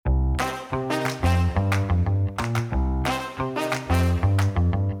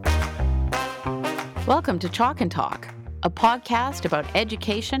Welcome to Chalk and Talk, a podcast about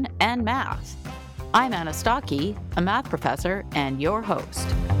education and math. I'm Anna Stockey, a math professor and your host.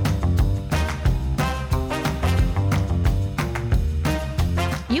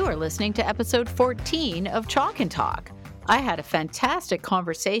 You are listening to episode 14 of Chalk and Talk. I had a fantastic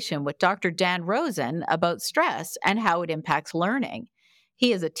conversation with Dr. Dan Rosen about stress and how it impacts learning.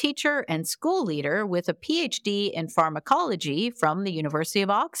 He is a teacher and school leader with a PhD in pharmacology from the University of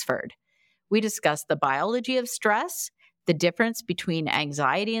Oxford. We discussed the biology of stress, the difference between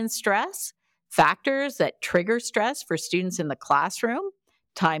anxiety and stress, factors that trigger stress for students in the classroom,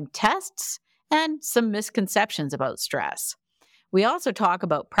 timed tests, and some misconceptions about stress. We also talk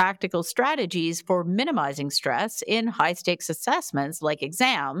about practical strategies for minimizing stress in high-stakes assessments like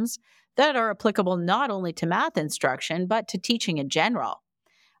exams that are applicable not only to math instruction, but to teaching in general.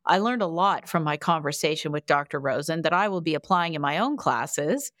 I learned a lot from my conversation with Dr. Rosen that I will be applying in my own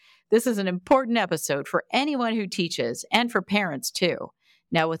classes. This is an important episode for anyone who teaches and for parents too.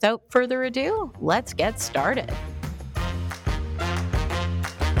 Now, without further ado, let's get started.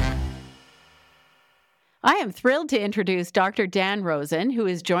 I am thrilled to introduce Dr. Dan Rosen, who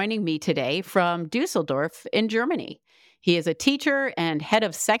is joining me today from Dusseldorf in Germany. He is a teacher and head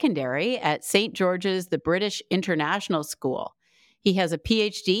of secondary at St. George's, the British International School. He has a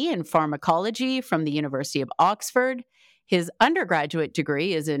PhD in pharmacology from the University of Oxford. His undergraduate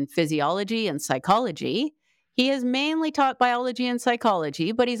degree is in physiology and psychology. He has mainly taught biology and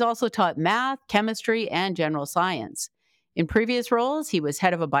psychology, but he's also taught math, chemistry, and general science. In previous roles, he was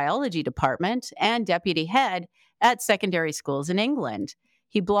head of a biology department and deputy head at secondary schools in England.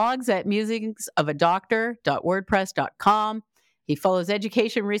 He blogs at musicsofadoctor.wordpress.com. He follows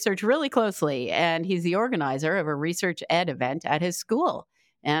education research really closely, and he's the organizer of a research ed event at his school.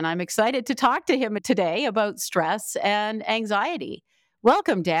 And I'm excited to talk to him today about stress and anxiety.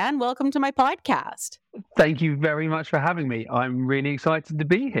 Welcome, Dan. Welcome to my podcast. Thank you very much for having me. I'm really excited to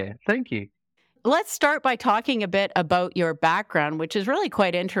be here. Thank you. Let's start by talking a bit about your background, which is really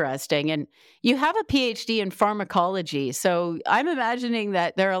quite interesting. And you have a PhD in pharmacology. So I'm imagining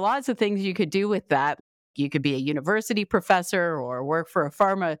that there are lots of things you could do with that. You could be a university professor or work for a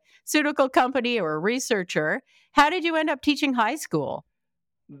pharmaceutical company or a researcher. How did you end up teaching high school?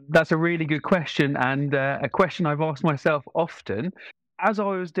 That's a really good question, and a question I've asked myself often. As I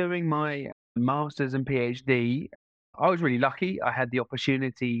was doing my master's and PhD, I was really lucky. I had the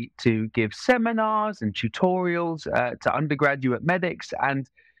opportunity to give seminars and tutorials to undergraduate medics, and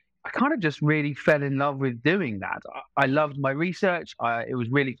I kind of just really fell in love with doing that. I loved my research. It was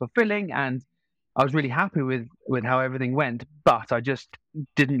really fulfilling, and I was really happy with how everything went, but I just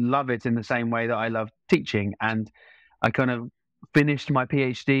didn't love it in the same way that I loved teaching. And I kind of finished my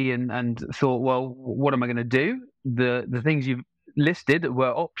PhD and thought, well, what am I going to do? The things you've listed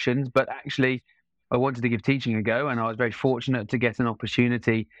were options, but actually I wanted to give teaching a go, and I was very fortunate to get an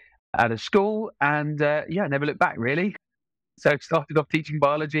opportunity at a school, and never looked back really. So I started off teaching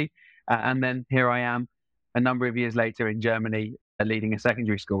biology, and then here I am a number of years later in Germany leading a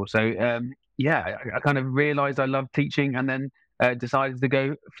secondary school. So I kind of realized I loved teaching, and then decided to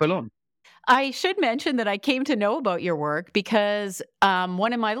go full on. I should mention that I came to know about your work because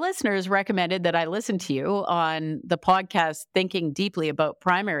one of my listeners recommended that I listen to you on the podcast Thinking Deeply About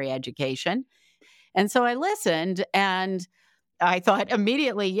Primary Education. And so I listened, and I thought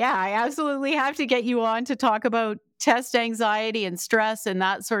immediately, I absolutely have to get you on to talk about test anxiety and stress and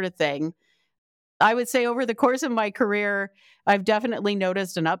that sort of thing. I would say over the course of my career, I've definitely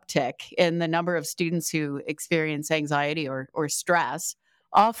noticed an uptick in the number of students who experience anxiety or stress,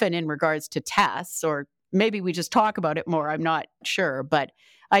 often in regards to tests, or maybe we just talk about it more. I'm not sure, but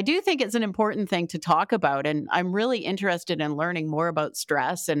I do think it's an important thing to talk about. And I'm really interested in learning more about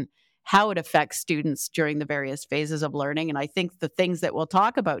stress and how it affects students during the various phases of learning. And I think the things that we'll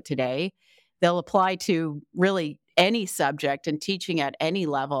talk about today, they'll apply to really any subject and teaching at any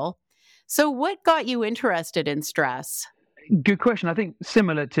level. So what got you interested in stress? Good question. I think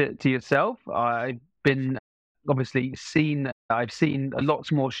similar to yourself, I've been I've seen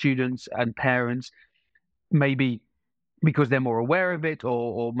lots more students and parents, maybe because they're more aware of it,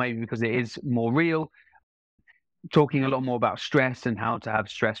 or maybe because it is more real, talking a lot more about stress and how to have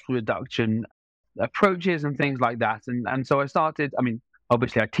stress reduction approaches and things like that. And so I started,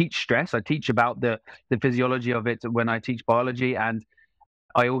 obviously I teach stress. I teach about the physiology of it when I teach biology, and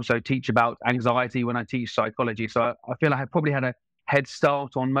I also teach about anxiety when I teach psychology. So I feel I probably had a head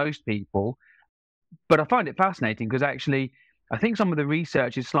start on most people. But I find it fascinating because actually I think some of the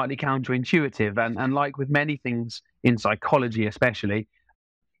research is slightly counterintuitive. And like with many things in psychology especially,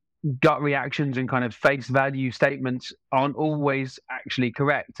 gut reactions and kind of face value statements aren't always actually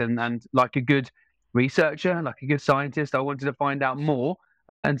correct. And like a good researcher, like a good scientist. I wanted to find out more.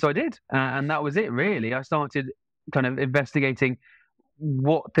 And so I did. And that was it, really. I started kind of investigating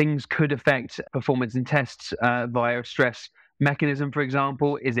what things could affect performance in tests via stress mechanism, for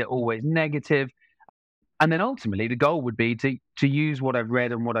example. Is it always negative? And then ultimately, the goal would be to use what I've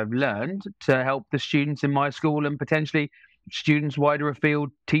read and what I've learned to help the students in my school and potentially students wider afield,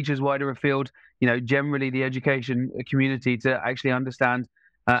 teachers wider afield, generally the education community to actually understand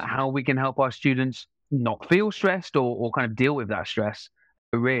how we can help our students not feel stressed or kind of deal with that stress,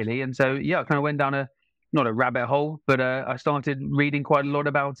 really. And so, yeah, I kind of went down not a rabbit hole, but I started reading quite a lot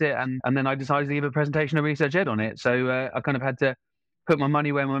about it. And then I decided to give a presentation of research ed on it. So I kind of had to put my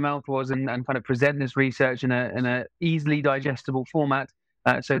money where my mouth was and kind of present this research in a easily digestible format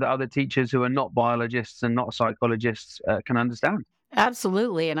so that other teachers who are not biologists and not psychologists can understand.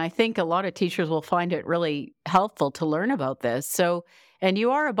 Absolutely. And I think a lot of teachers will find it really helpful to learn about this. So, and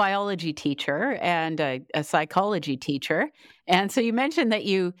you are a biology teacher and a psychology teacher. And so you mentioned that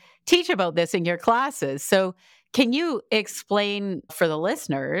you teach about this in your classes. So, can you explain for the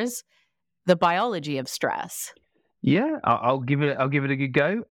listeners the biology of stress? Yeah, I'll give it a good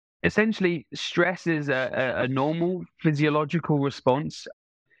go. Essentially, stress is a normal physiological response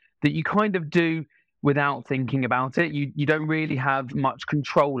that you kind of do without thinking about it. You don't really have much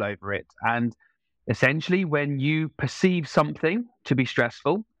control over it. And essentially, when you perceive something to be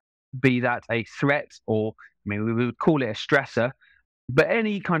stressful, be that a threat or, I mean, we would call it a stressor, but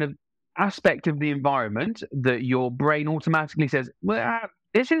any kind of aspect of the environment that your brain automatically says, well,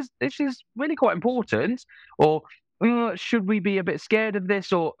 this is really quite important, or should we be a bit scared of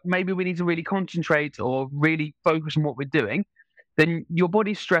this, or maybe we need to really concentrate or really focus on what we're doing, then your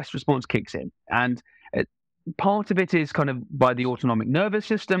body's stress response kicks in. And part of it is kind of by the autonomic nervous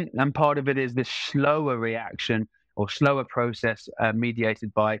system, and part of it is this slower reaction or slower process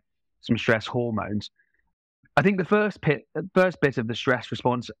mediated by some stress hormones. I think the first bit of the stress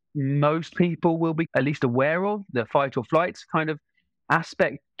response, most people will be at least aware of the fight or flight kind of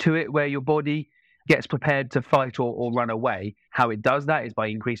aspect to it, where your body gets prepared to fight or run away. How it does that is by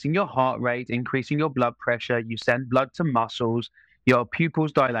increasing your heart rate, increasing your blood pressure. You send blood to muscles, your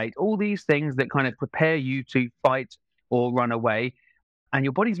pupils dilate, all these things that kind of prepare you to fight or run away. And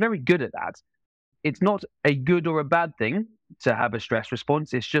your body's very good at that. It's not a good or a bad thing to have a stress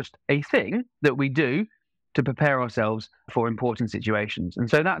response. It's just a thing that we do to prepare ourselves for important situations. And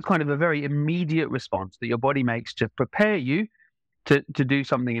so that's kind of a very immediate response that your body makes to prepare you to do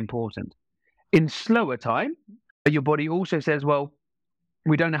something important. In slower time, your body also says, well,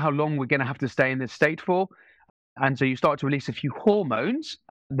 we don't know how long we're going to have to stay in this state for. And so you start to release a few hormones,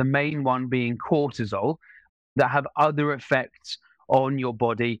 the main one being cortisol, that have other effects on your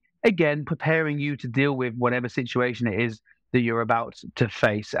body, again, preparing you to deal with whatever situation it is that you're about to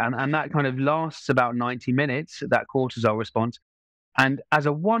face. And that kind of lasts about 90 minutes, that cortisol response. And as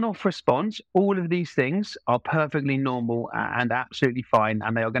a one-off response, all of these things are perfectly normal and absolutely fine.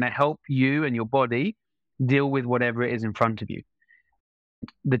 And they are going to help you and your body deal with whatever it is in front of you.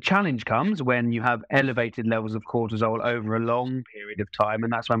 The challenge comes when you have elevated levels of cortisol over a long period of time.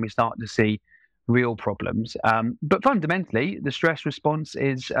 And that's when we start to see real problems. But fundamentally, the stress response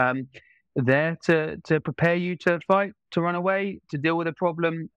is there to prepare you to fight, to run away, to deal with a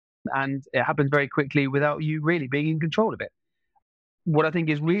problem. And it happens very quickly without you really being in control of it. What I think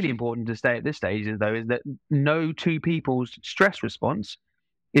is really important to stay at this stage, though, is that no two people's stress response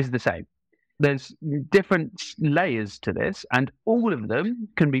is the same. There's different layers to this, and all of them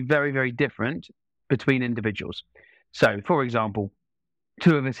can be very, very different between individuals. So, for example,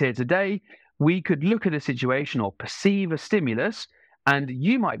 two of us here today, we could look at a situation or perceive a stimulus, and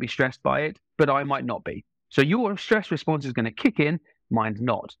you might be stressed by it, but I might not be. So your stress response is going to kick in, mine's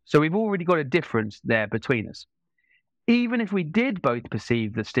not. So we've already got a difference there between us. Even if we did both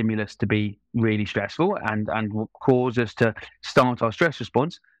perceive the stimulus to be really stressful and cause us to start our stress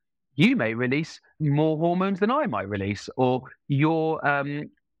response, you may release more hormones than I might release, or your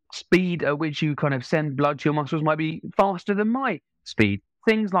speed at which you kind of send blood to your muscles might be faster than my speed.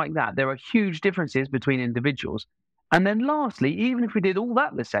 Things like that. There are huge differences between individuals. And then lastly, even if we did all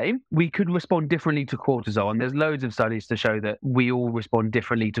that the same, we could respond differently to cortisol. And there's loads of studies to show that we all respond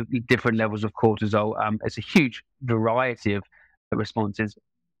differently to different levels of cortisol. It's a huge variety of responses.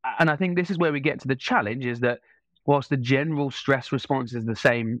 And I think this is where we get to the challenge, is that whilst the general stress response is the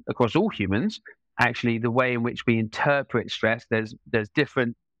same across all humans, actually the way in which we interpret stress, there's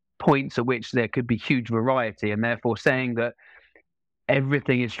different points at which there could be huge variety. And therefore saying that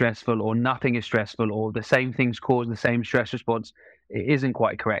everything is stressful or nothing is stressful or the same things cause the same stress response, it isn't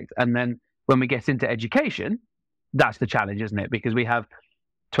quite correct. And then when we get into education, that's the challenge, isn't it? Because we have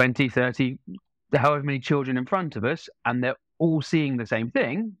 20, 30 however many children in front of us, and they're all seeing the same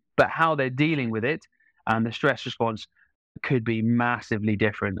thing, but how they're dealing with it and the stress response could be massively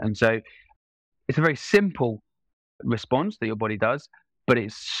different. And so it's a very simple response that your body does, but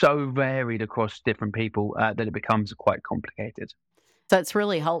it's so varied across different people that it becomes quite complicated. That's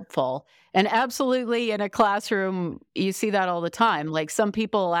really helpful. And absolutely, in a classroom, you see that all the time. Like some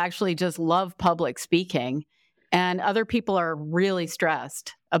people actually just love public speaking, and other people are really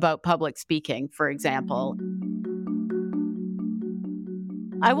stressed about public speaking, for example.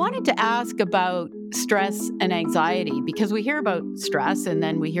 I wanted to ask about stress and anxiety because we hear about stress and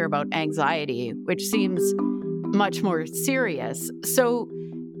then we hear about anxiety, which seems much more serious. So,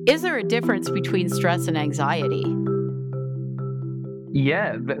 is there a difference between stress and anxiety?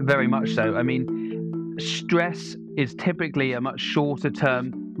 Yeah, very much so. I mean, stress is typically a much shorter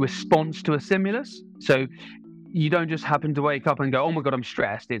term response to a stimulus. So you don't just happen to wake up and go, oh my God, I'm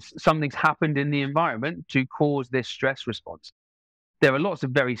stressed. It's something's happened in the environment to cause this stress response. There are lots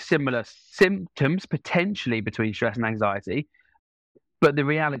of very similar symptoms potentially between stress and anxiety, but the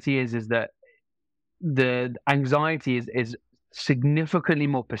reality is that the anxiety is significantly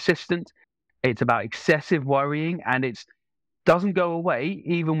more persistent. It's about excessive worrying, and it doesn't go away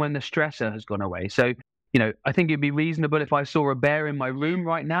even when the stressor has gone away. So, I think it'd be reasonable if I saw a bear in my room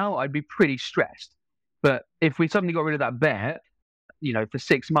right now, I'd be pretty stressed. But if we suddenly got rid of that bear, for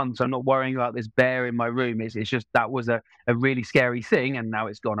 6 months, I'm not worrying about this bear in my room. It's just that was a really scary thing, and now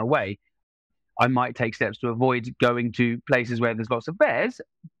it's gone away. I might take steps to avoid going to places where there's lots of bears,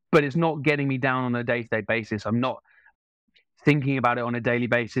 but it's not getting me down on a day-to-day basis. I'm not thinking about it on a daily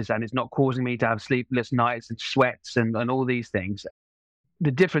basis, and it's not causing me to have sleepless nights and sweats and all these things. The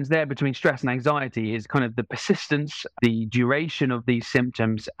difference there between stress and anxiety is kind of the persistence, the duration of these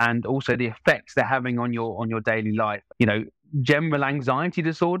symptoms, and also the effects they're having on your daily life. General anxiety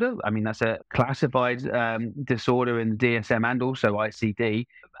disorder, I mean, that's a classified disorder in the DSM and also ICD.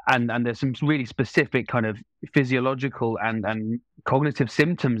 And there's some really specific kind of physiological and cognitive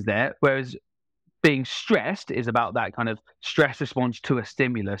symptoms there, whereas being stressed is about that kind of stress response to a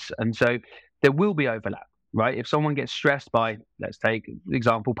stimulus. And so there will be overlap, right? If someone gets stressed by, let's take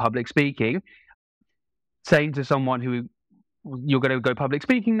example, public speaking, saying to someone who you're going to go public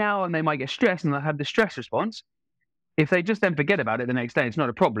speaking now, and they might get stressed and they'll have the stress response. If they just then forget about it the next day, it's not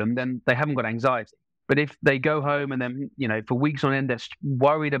a problem, then they haven't got anxiety. But if they go home and then, for weeks on end, they're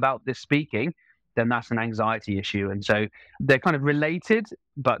worried about this speaking, then that's an anxiety issue. And so they're kind of related,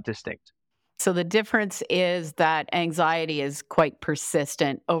 but distinct. So the difference is that anxiety is quite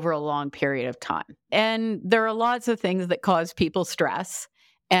persistent over a long period of time. And there are lots of things that cause people stress.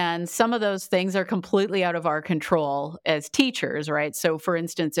 And some of those things are completely out of our control as teachers, right? So for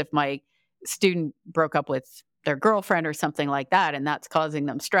instance, if my student broke up with their girlfriend or something like that, and that's causing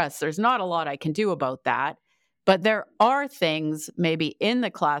them stress, there's not a lot I can do about that. But there are things maybe in the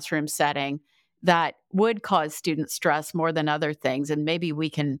classroom setting that would cause student stress more than other things. And maybe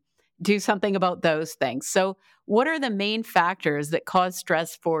we can do something about those things. So what are the main factors that cause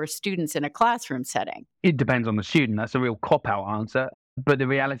stress for students in a classroom setting? It depends on the student. That's a real cop-out answer. But the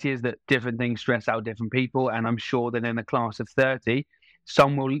reality is that different things stress out different people. And I'm sure that in a class of 30,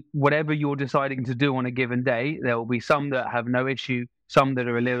 some will, whatever you're deciding to do on a given day, there will be some that have no issue, some that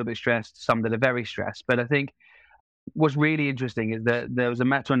are a little bit stressed, some that are very stressed. But I think what's really interesting is that there was a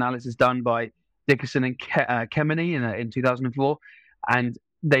meta-analysis done by Dickerson and Kemeny in 2004. And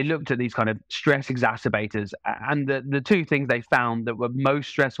they looked at these kind of stress exacerbators, and the two things they found that were most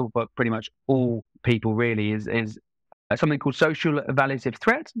stressful for pretty much all people really is something called social evaluative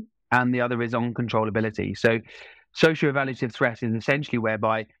threat, and the other is uncontrollability. So social evaluative threat is essentially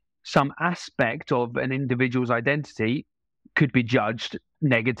whereby some aspect of an individual's identity could be judged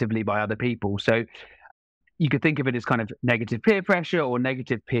negatively by other people. So you could think of it as kind of negative peer pressure or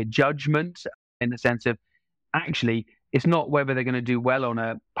negative peer judgment, in the sense of actually it's not whether they're going to do well on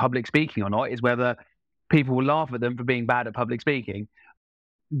a public speaking or not, it's whether people will laugh at them for being bad at public speaking.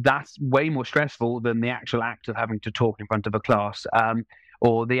 That's way more stressful than the actual act of having to talk in front of a class,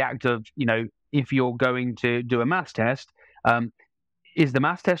 or the act of, if you're going to do a maths test, is the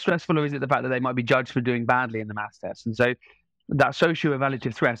maths test stressful, or is it the fact that they might be judged for doing badly in the maths test? And so that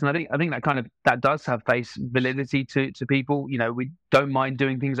socio-evaluative threat, and I think that does have face validity to people. We don't mind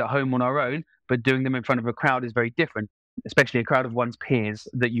doing things at home on our own, but doing them in front of a crowd is very different, especially a crowd of one's peers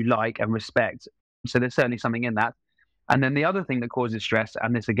that you like and respect. So there's certainly something in that. And then the other thing that causes stress,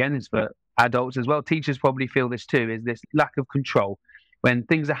 and this again is for adults as well, teachers probably feel this too, is this lack of control. When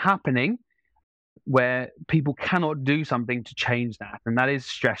things are happening where people cannot do something to change that. And that is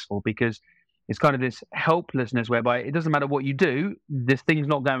stressful because it's kind of this helplessness whereby it doesn't matter what you do, this thing's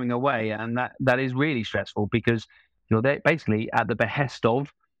not going away, and that is really stressful because you're there basically at the behest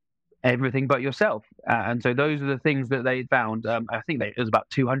of everything but yourself. And so those are the things that they found. I think it was about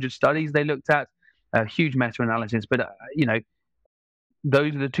 200 studies they looked at, a huge meta-analysis. But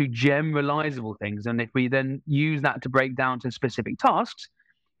those are the two generalizable things. And if we then use that to break down to specific tasks,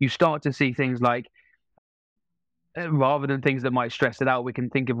 you start to see things like, rather than things that might stress it out, we can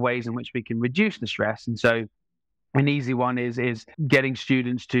think of ways in which we can reduce the stress. And so an easy one is getting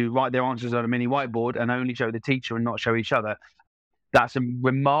students to write their answers on a mini whiteboard and only show the teacher and not show each other. That's a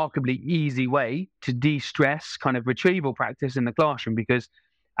remarkably easy way to de-stress kind of retrieval practice in the classroom, because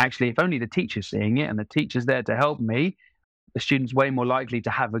actually if only the teacher's seeing it and the teacher's there to help me, the student's way more likely to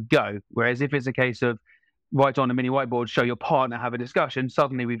have a go. Whereas if it's a case of write on a mini whiteboard, show your partner, have a discussion,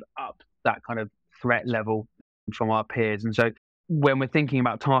 suddenly we've upped that kind of threat level from our peers. And so when we're thinking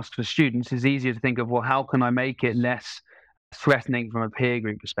about tasks for students, it's easier to think of, well, how can I make it less threatening from a peer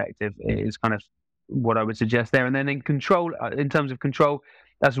group perspective, is kind of what I would suggest there. And then in terms of control,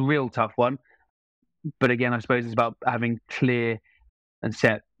 that's a real tough one. But again, I suppose it's about having clear and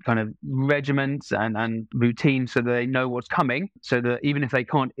set kind of regiments and routines so that they know what's coming, so that even if they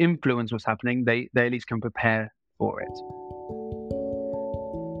can't influence what's happening, they at least can prepare for it.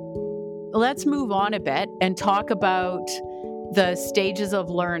 Let's move on a bit and talk about the stages of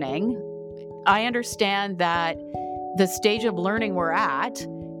learning. I understand that the stage of learning we're at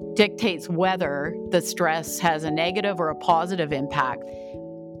dictates whether the stress has a negative or a positive impact.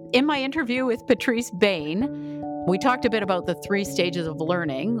 In my interview with Patrice Bain, we talked a bit about the 3 stages of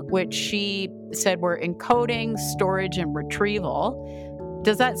learning, which she said were encoding, storage, and retrieval.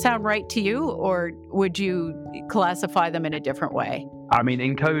 Does that sound right to you, or would you classify them in a different way? I mean,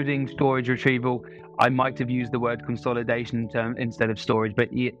 encoding, storage, retrieval, I might have used the word consolidation instead of storage, but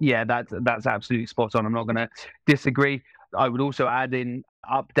yeah, that's absolutely spot on. I'm not going to disagree. I would also add in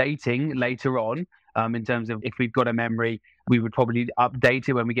updating later on, in terms of if we've got a memory, we would probably update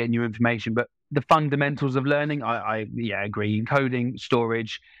it when we get new information. But the fundamentals of learning, I agree. Encoding,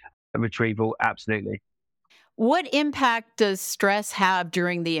 storage, retrieval, absolutely. What impact does stress have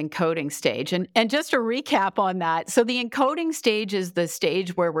during the encoding stage? And just a recap on that. So the encoding stage is the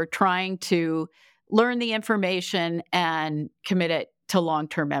stage where we're trying to learn the information and commit it to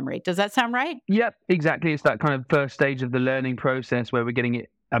long-term memory. Does that sound right? Yep, exactly. It's that kind of first stage of the learning process where we're getting it,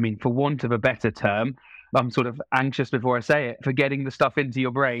 I mean, for want of a better term, I'm sort of anxious before I say it, for getting the stuff into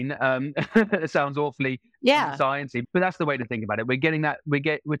your brain. It sounds awfully sciencey, but that's the way to think about it. We're getting that,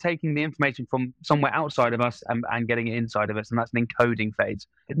 we're taking the information from somewhere outside of us and getting it inside of us, and that's an encoding phase.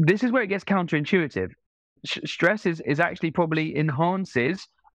 This is where it gets counterintuitive. Stress is actually probably enhances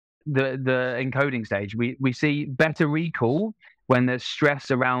the encoding stage. We see better recall when there's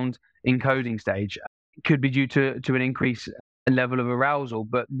stress around encoding stage. It could be due to an increase level of arousal,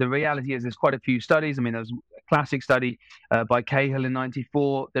 but the reality is there's quite a few studies. I mean, there was a classic study by Cahill in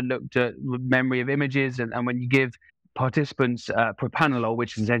 '94 that looked at memory of images, and when you give participants propranolol,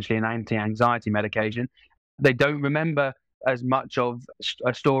 which is essentially an anti-anxiety medication, they don't remember as much of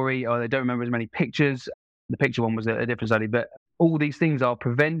a story, or they don't remember as many pictures. The picture one was a different study, but all these things are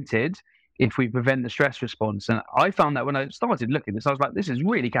prevented if we prevent the stress response. And I found that when I started looking at this, I was like, this is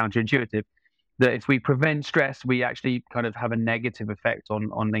really counterintuitive, that if we prevent stress, we actually kind of have a negative effect on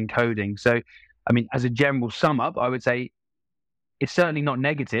encoding. So, I mean, as a general sum up, I would say it's certainly not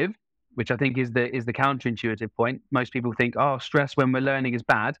negative, which I think is the counterintuitive point. Most people think, oh, stress when we're learning is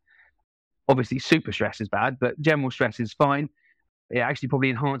bad. Obviously, super stress is bad, but general stress is fine. It actually probably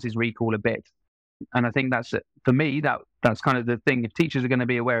enhances recall a bit. And I think that's, for me, that's kind of the thing. If teachers are going to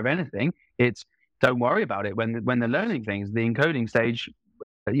be aware of anything, it's don't worry about it when they're learning things. The encoding stage,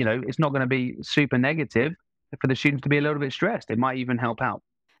 it's not going to be super negative for the students to be a little bit stressed. It might even help out.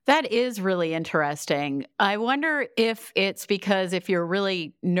 That is really interesting. I wonder if it's because if you're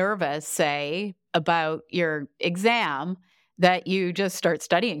really nervous, say, about your exam, that you just start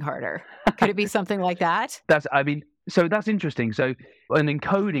studying harder. Could it be something like that? So that's interesting. So an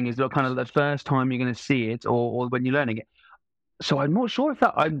encoding is kind of the first time you're going to see it, or when you're learning it. So I'm not sure if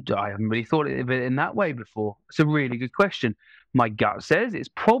that, I haven't really thought of it in that way before. It's a really good question. My gut says it's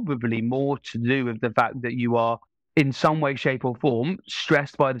probably more to do with the fact that you are in some way, shape or form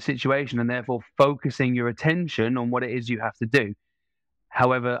stressed by the situation and therefore focusing your attention on what it is you have to do.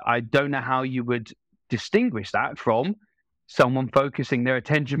 However, I don't know how you would distinguish that from someone focusing their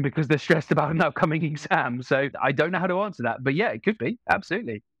attention because they're stressed about an upcoming exam. So I don't know how to answer that. But yeah, it could be.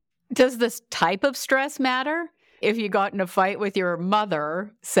 Absolutely. Does this type of stress matter? if you got in a fight with your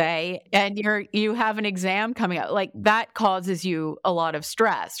mother, say, and you have an exam coming up, like that causes you a lot of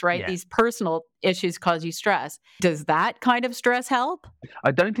stress, right? Yeah. These personal issues cause you stress. Does that kind of stress help?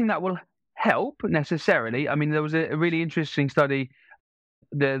 I don't think that will help necessarily. I mean, there was a really interesting study,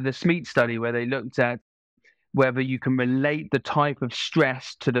 the Smeet study, where they looked at whether you can relate the type of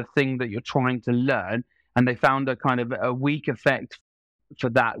stress to the thing that you're trying to learn. And they found a kind of a weak effect for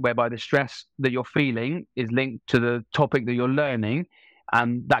that, whereby the stress that you're feeling is linked to the topic that you're learning.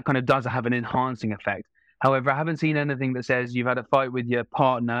 And that kind of does have an enhancing effect. However, I haven't seen anything that says you've had a fight with your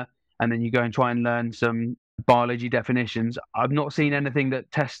partner and then you go and try and learn some biology definitions. I've not seen anything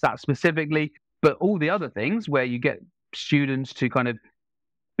that tests that specifically, but all the other things where you get students to kind of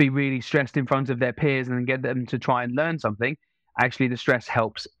be really stressed in front of their peers and then get them to try and learn something, actually the stress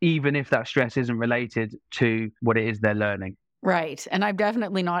helps, even if that stress isn't related to what it is they're learning. Right. And I'm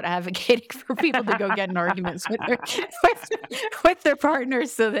definitely not advocating for people to go get in arguments with their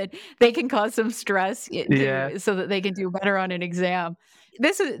partners so that they can cause some stress Yeah. so that they can do better on an exam.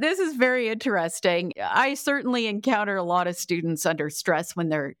 This is very interesting. I certainly encounter a lot of students under stress when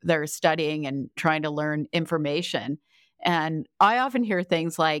they're studying and trying to learn information. And I often hear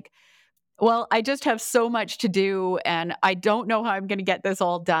things like, well, I just have so much to do and I don't know how I'm going to get this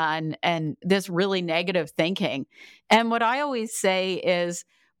all done, and this really negative thinking. And what I always say is,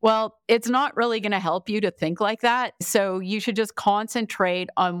 well, it's not really going to help you to think like that. So you should just concentrate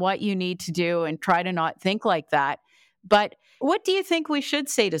on what you need to do and try to not think like that. But what do you think we should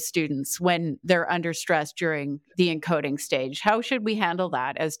say to students when they're under stress during the encoding stage? How should we handle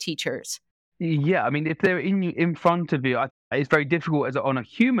that as teachers? Yeah, I mean, if they're in front of you, it's very difficult on a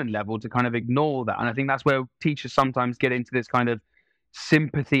human level to kind of ignore that. And I think that's where teachers sometimes get into this kind of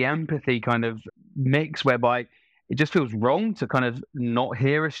sympathy, empathy kind of mix, whereby it just feels wrong to kind of not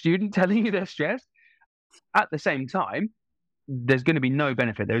hear a student telling you they're stressed. At the same time, there's going to be no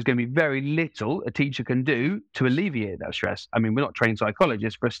benefit. There's going to be very little a teacher can do to alleviate that stress. I mean, we're not trained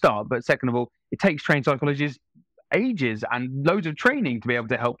psychologists for a start, but second of all, it takes trained psychologists ages and loads of training to be able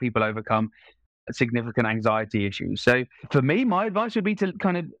to help people overcome significant anxiety issues. So for me, my advice would be to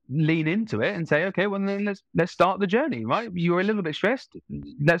kind of lean into it and say, okay, well then let's start the journey, right? You're a little bit stressed.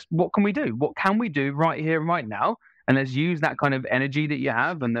 What can we do? What can we do right here, right now? And let's use that kind of energy that you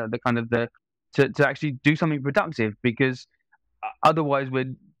have and the kind of to actually do something productive, because otherwise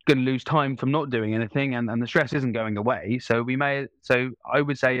we're going to lose time from not doing anything, and the stress isn't going away. So I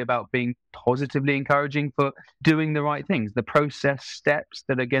would say about being positively encouraging for doing the right things, the process steps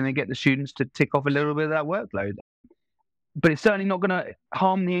that are going to get the students to tick off a little bit of that workload. But it's certainly not going to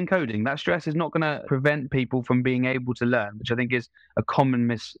harm the encoding. That stress is not going to prevent people from being able to learn, which I think is a common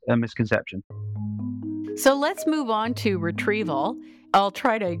misconception. So let's move on to retrieval. I'll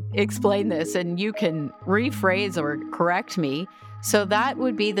try to explain this and you can rephrase or correct me. So that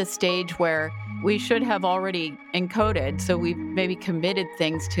would be the stage where we should have already encoded. So we've maybe committed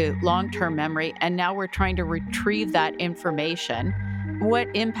things to long-term memory, and now we're trying to retrieve that information.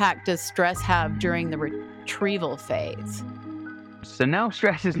 What impact does stress have during the retrieval phase? So now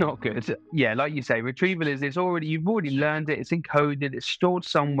stress is not good. Yeah, like you say, retrieval is you've already learned it, it's encoded, it's stored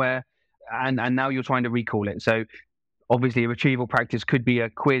somewhere, and now you're trying to recall it. So obviously a retrieval practice could be a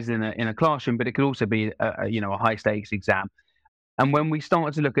quiz in a classroom, but it could also be a high stakes exam. And when we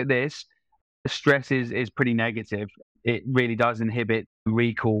start to look at this, the stress is pretty negative. It really does inhibit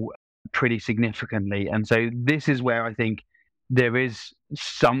recall pretty significantly. And so this is where I think there is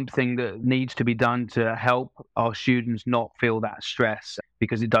something that needs to be done to help our students not feel that stress,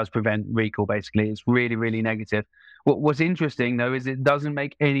 because it does prevent recall, basically. It's really, really negative. What's interesting, though, is it doesn't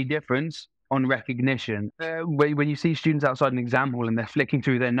make any difference on recognition. When you see students outside an exam hall and they're flicking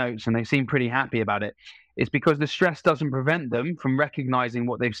through their notes and they seem pretty happy about it, it's because the stress doesn't prevent them from recognizing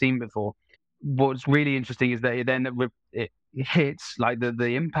what they've seen before. What's really interesting is that it hits, like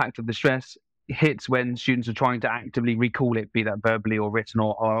the impact of the stress hits when students are trying to actively recall it, be that verbally or written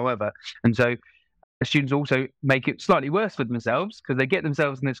or however. And so students also make it slightly worse for themselves, because they get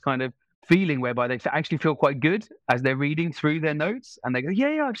themselves in this kind of feeling whereby they actually feel quite good as they're reading through their notes, and they go,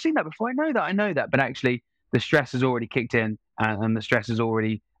 yeah, I've seen that before. I know that. But actually the stress has already kicked in, and the stress is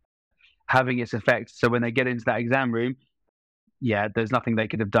already having its effect. So when they get into that exam room, yeah, there's nothing they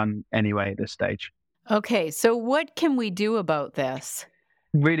could have done anyway at this stage. Okay, so what can we do about this?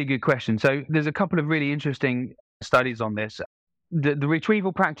 Really good question. So there's a couple of really interesting studies on this. The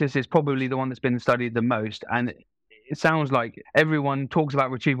retrieval practice is probably the one that's been studied the most, and it sounds like everyone talks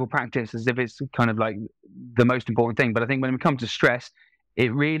about retrieval practice as if it's kind of like the most important thing. But I think when it comes to stress,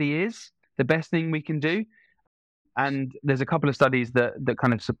 it really is the best thing we can do. And there's a couple of studies that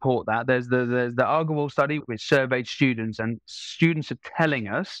kind of support that. There's the Agarwal study, which surveyed students, and students are telling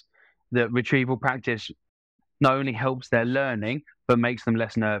us that retrieval practice not only helps their learning but makes them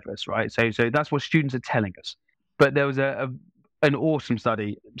less nervous, right? So that's what students are telling us. But there was an awesome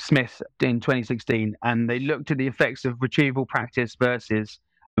study, Smith, in 2016, and they looked at the effects of retrieval practice versus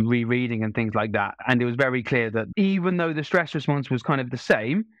rereading and things like that. And it was very clear that even though the stress response was kind of the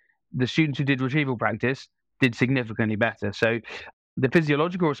same, the students who did retrieval practice did significantly better. So the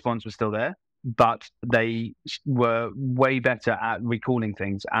physiological response was still there, but they were way better at recalling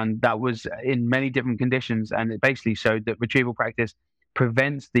things. And that was in many different conditions. And it basically showed that retrieval practice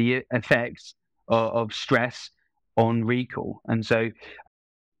prevents the effects of stress on recall. And so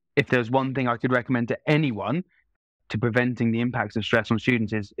if there's one thing I could recommend to anyone to preventing the impacts of stress on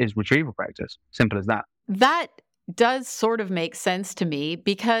students is retrieval practice. Simple as that. That does sort of make sense to me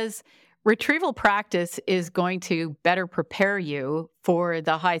because retrieval practice is going to better prepare you for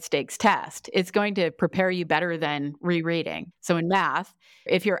the high stakes test. It's going to prepare you better than rereading. So in math,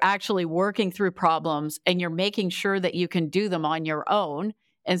 if you're actually working through problems and you're making sure that you can do them on your own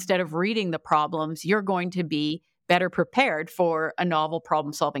instead of reading the problems, you're going to be better prepared for a novel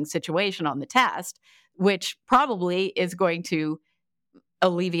problem solving situation on the test, which probably is going to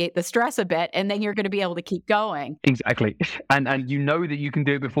alleviate the stress a bit, and then you're going to be able to keep going. Exactly. And you know that you can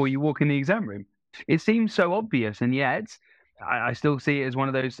do it before you walk in the exam room. It seems so obvious, and yet I still see it as one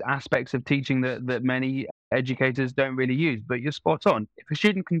of those aspects of teaching that many educators don't really use. But you're spot on. If a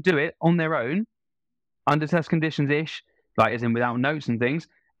student can do it on their own, under test conditions-ish, like as in without notes and things,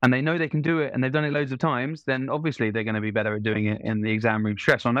 and they know they can do it and they've done it loads of times, then obviously they're going to be better at doing it in the exam room,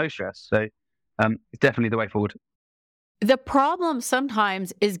 stress or no stress. So it's definitely the way forward. The problem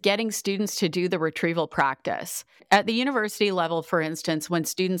sometimes is getting students to do the retrieval practice. At the university level, for instance, when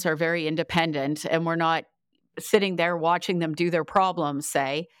students are very independent and we're not sitting there watching them do their problems,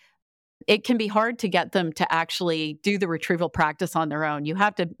 say, it can be hard to get them to actually do the retrieval practice on their own. You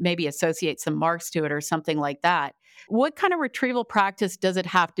have to maybe associate some marks to it or something like that. What kind of retrieval practice does it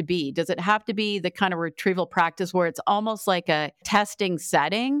have to be? Does it have to be the kind of retrieval practice where it's almost like a testing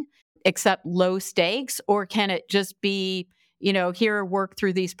setting, except low stakes? Or can it just be, here, work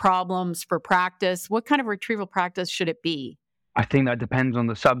through these problems for practice? What kind of retrieval practice should it be? I think that depends on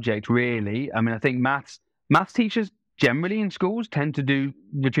the subject, really. I mean, I think maths teachers generally in schools tend to do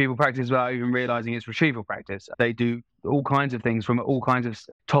retrieval practice without even realizing it's retrieval practice. They do all kinds of things from all kinds of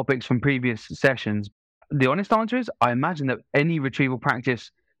topics from previous sessions. The honest answer is, I imagine that any retrieval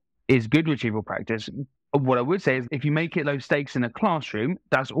practice is good retrieval practice. What I would say is if you make it low stakes in a classroom,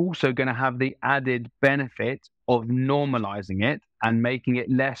 that's also going to have the added benefit of normalizing it and making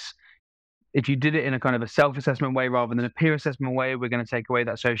it less. If you did it in a kind of a self-assessment way rather than a peer assessment way, we're going to take away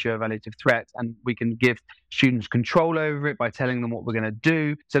that socio-evaluative threat, and we can give students control over it by telling them what we're going to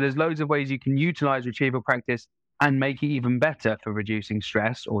do. So there's loads of ways you can utilize retrieval practice and make it even better for reducing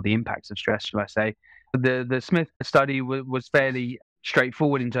stress, or the impacts of stress, shall I say. The Smith study was fairly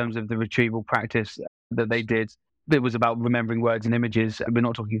straightforward in terms of the retrieval practice that they did. It was about remembering words and images. We're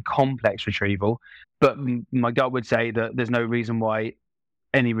not talking complex retrieval, but my gut would say that there's no reason why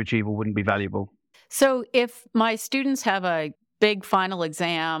any retrieval wouldn't be valuable. So if my students have a big final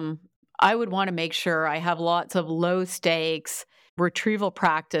exam, I would want to make sure I have lots of low stakes retrieval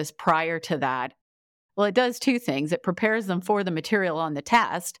practice prior to that. Well, it does two things. It prepares them for the material on the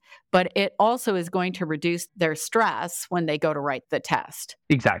test, but it also is going to reduce their stress when they go to write the test.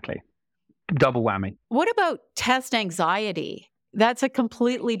 Exactly. Double whammy. What about test anxiety? That's a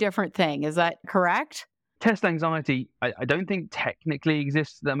completely different thing. Is that correct? Test anxiety, I don't think technically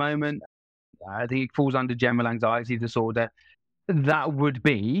exists at the moment. I think it falls under general anxiety disorder. That would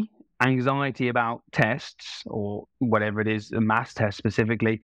be anxiety about tests or whatever it is, a maths test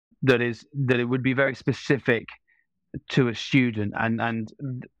specifically, that it would be very specific to a student. And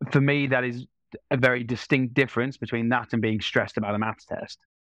for me, that is a very distinct difference between that and being stressed about a maths test.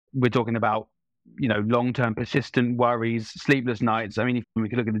 We're talking about, long-term persistent worries, sleepless nights. I mean, if we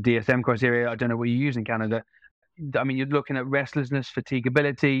could look at the DSM criteria, I don't know what you use in Canada. I mean, you're looking at restlessness,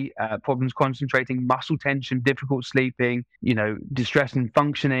 fatigability, problems concentrating, muscle tension, difficult sleeping, distress in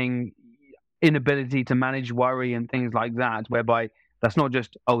functioning, inability to manage worry and things like that, whereby that's not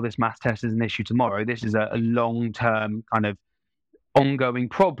just, this math test is an issue tomorrow. This is a long-term kind of ongoing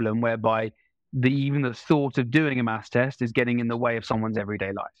problem whereby even the thought of doing a math test is getting in the way of someone's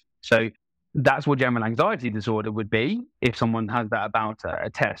everyday life. So that's what general anxiety disorder would be if someone has that about a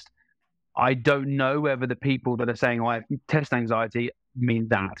test. I don't know whether the people that are saying, I have test anxiety mean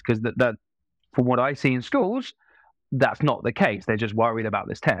that, because that from what I see in schools, that's not the case. They're just worried about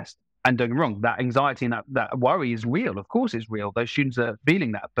this test. And don't get me wrong, that anxiety and that worry is real. Of course it's real. Those students are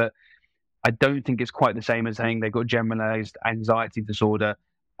feeling that. But I don't think it's quite the same as saying they've got generalized anxiety disorder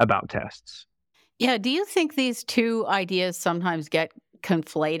about tests. Yeah. Do you think these two ideas sometimes get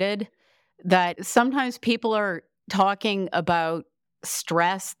conflated? That sometimes people are talking about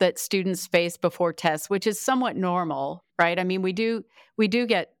stress that students face before tests, which is somewhat normal, right? I mean, we do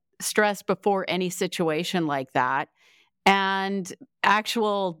get stressed before any situation like that. And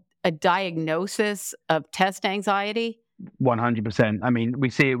actual a diagnosis of test anxiety. 100%. I mean, we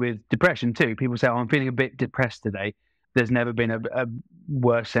see it with depression too. People say, "Oh, I'm feeling a bit depressed today." There's never been a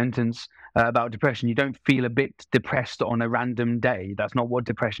worse sentence about depression. You don't feel a bit depressed on a random day. That's not what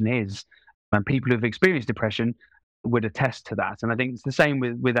depression is. And people who've experienced depression would attest to that. And I think it's the same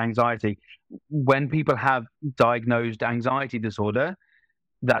with anxiety. When people have diagnosed anxiety disorder,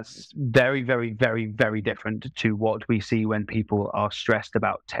 that's very, very, very, very different to what we see when people are stressed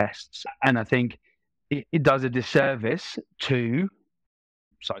about tests. And I think it does a disservice to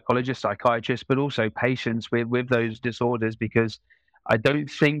psychologists, psychiatrists, but also patients with those disorders, because I don't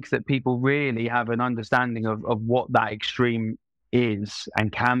think that people really have an understanding of what that extreme is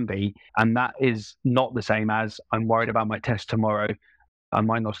and can be. And that is not the same as, I'm worried about my test tomorrow, I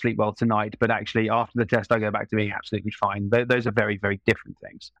might not sleep well tonight, but actually after the test, I go back to being absolutely fine. Those are very, very different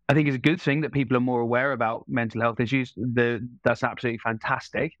things. I think it's a good thing that people are more aware about mental health issues. That's absolutely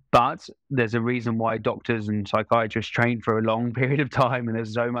fantastic. But there's a reason why doctors and psychiatrists train for a long period of time, and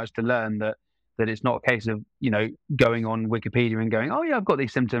there's so much to learn that it's not a case of, going on Wikipedia and going, "Oh yeah, I've got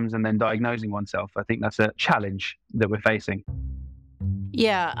these symptoms," and then diagnosing oneself. I think that's a challenge that we're facing.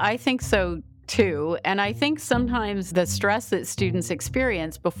 Yeah, I think so too. And I think sometimes the stress that students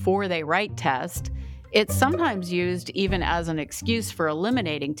experience before they write tests, it's sometimes used even as an excuse for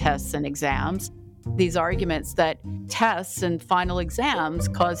eliminating tests and exams. These arguments that tests and final exams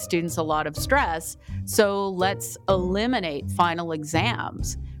cause students a lot of stress, so let's eliminate final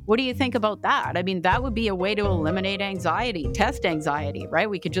exams. What do you think about that? I mean, that would be a way to eliminate anxiety, test anxiety, right?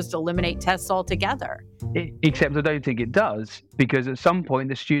 We could just eliminate tests altogether. Except I don't think it does, because at some point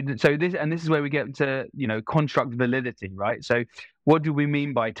the student, this is where we get to, construct validity, right? So what do we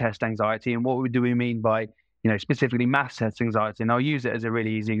mean by test anxiety, and what do we mean by, specifically maths test anxiety? And I'll use it as a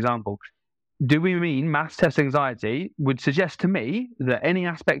really easy example. Do we mean maths test anxiety would suggest to me that any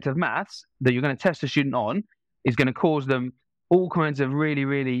aspect of maths that you're going to test a student on is going to cause them all kinds of really,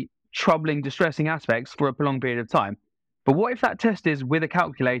 really troubling, distressing aspects for a prolonged period of time? But what if that test is with a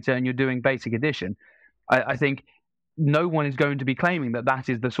calculator and you're doing basic addition? I think no one is going to be claiming that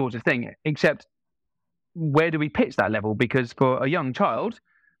is the sort of thing, except where do we pitch that level? Because for a young child,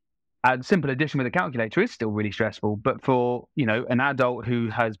 a simple addition with a calculator is still really stressful. But for, an adult who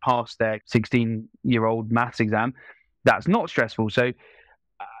has passed their 16-year-old maths exam, that's not stressful. So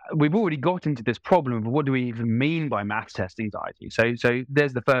we've already got into this problem of what do we even mean by maths test anxiety? So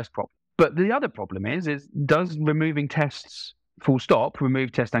there's the first problem. But the other problem is does removing tests full stop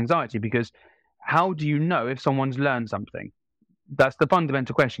remove test anxiety? Because how do you know if someone's learned something? That's the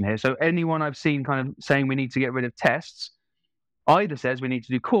fundamental question here. So anyone I've seen kind of saying we need to get rid of tests either says we need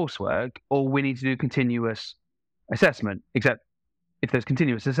to do coursework or we need to do continuous assessment. Except if there's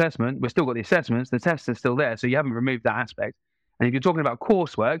continuous assessment, we've still got the assessments, the tests are still there, so you haven't removed that aspect. And if you're talking about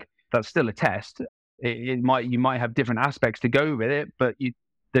coursework, that's still a test. You might have different aspects to go with it, but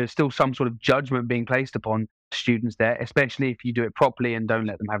there's still some sort of judgment being placed upon students there, especially if you do it properly and don't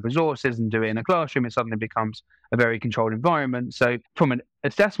let them have resources and do it in a classroom. It suddenly becomes a very controlled environment. So from an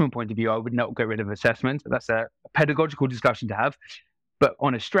assessment point of view, I would not get rid of assessment. That's a pedagogical discussion to have. But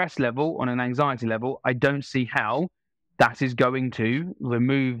on a stress level, on an anxiety level, I don't see how that is going to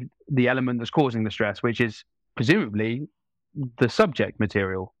remove the element that's causing the stress, which is presumably the subject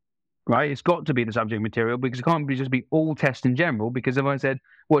material. Right? It's got to be the subject material, because it can't just be all tests in general. Because if I said,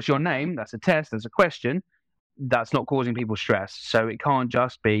 "What's your name?" That's a test, that's a question. That's not causing people stress. So it can't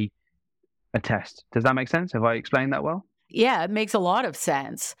just be a test. Does that make sense? Have I explained that well? Yeah, it makes a lot of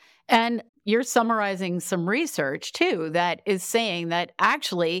sense. And you're summarizing some research too that is saying that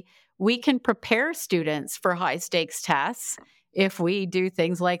actually we can prepare students for high stakes tests if we do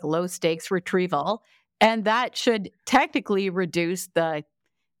things like low stakes retrieval. And that should technically reduce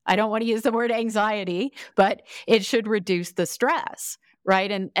I don't want to use the word anxiety, but it should reduce the stress,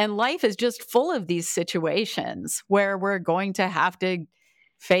 right? And life is just full of these situations where we're going to have to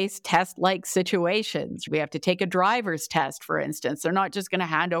face test-like situations. We have to take a driver's test, for instance. They're not just going to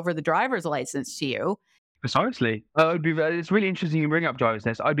hand over the driver's license to you. Precisely. It's really interesting you bring up driver's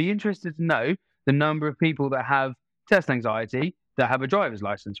tests. I'd be interested to know the number of people that have test anxiety that have a driver's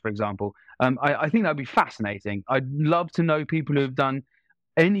license, for example. I think that'd be fascinating. I'd love to know people who have done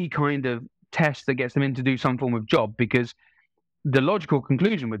any kind of test that gets them in to do some form of job, because the logical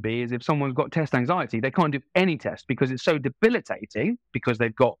conclusion would be is if someone's got test anxiety, they can't do any test because it's so debilitating, because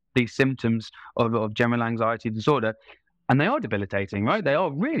they've got these symptoms of general anxiety disorder, and they are debilitating, right? They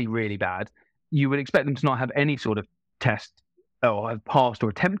are really, really bad. You would expect them to not have any sort of test or have passed or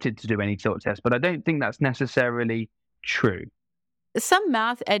attempted to do any sort of test, but I don't think that's necessarily true. Some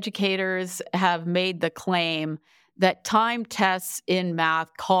math educators have made the claim that time tests in math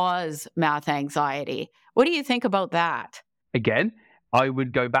cause math anxiety. What do you think about that? Again, I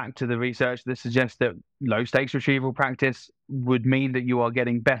would go back to the research that suggests that low stakes retrieval practice would mean that you are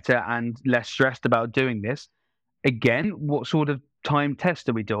getting better and less stressed about doing this. Again, what sort of time test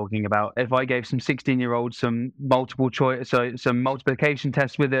are we talking about? If I gave some 16-year-olds some multiple choice, so some multiplication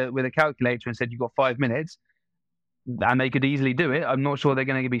tests with a calculator and said you've got 5 minutes, and they could easily do it, I'm not sure they're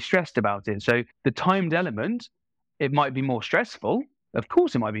going to be stressed about it. So the timed element, it might be more stressful. Of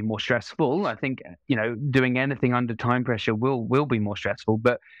course, it might be more stressful. I think, doing anything under time pressure will be more stressful.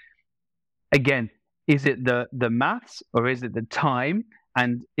 But again, is it the maths or is it the time?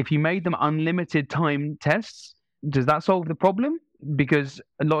 And if you made them unlimited time tests, does that solve the problem? Because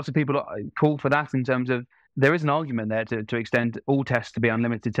lots of people call for that, in terms of there is an argument there to extend all tests to be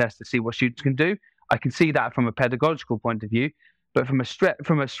unlimited tests to see what students can do. I can see that from a pedagogical point of view, but from a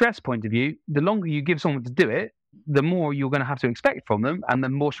stress point of view, the longer you give someone to do it, the more you're going to have to expect from them, and the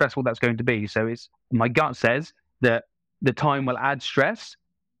more stressful that's going to be. So my gut says that the time will add stress,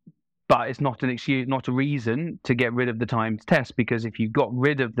 but it's not an excuse, not a reason to get rid of the timed test, because if you got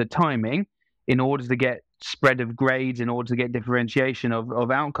rid of the timing in order to get spread of grades, in order to get differentiation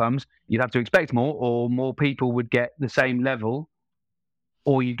of outcomes, you'd have to expect more, or more people would get the same level,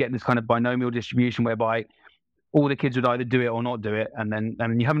 or you get this kind of binomial distribution whereby all the kids would either do it or not do it, and then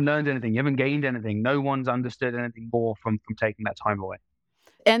you haven't learned anything, you haven't gained anything, no one's understood anything more from taking that time away.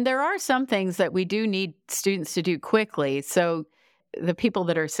 And there are some things that we do need students to do quickly. So the people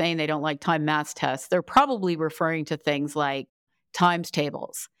that are saying they don't like time math tests, they're probably referring to things like times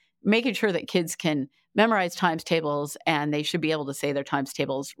tables, making sure that kids can memorize times tables, and they should be able to say their times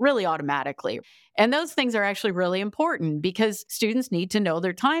tables really automatically. And those things are actually really important, because students need to know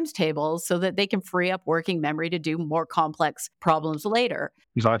their times tables so that they can free up working memory to do more complex problems later.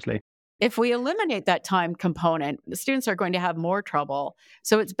 Exactly. If we eliminate that time component, the students are going to have more trouble.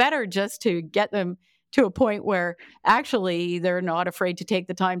 So it's better just to get them to a point where actually they're not afraid to take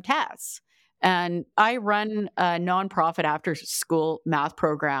the time tests. And I run a nonprofit after school math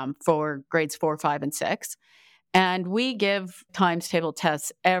program for grades 4, 5, and 6. And we give times table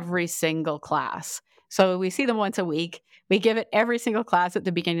tests every single class. So we see them once a week. We give it every single class at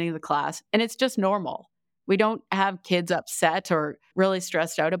the beginning of the class, and it's just normal. We don't have kids upset or really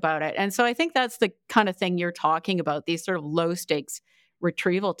stressed out about it. And so I think that's the kind of thing you're talking about, these sort of low stakes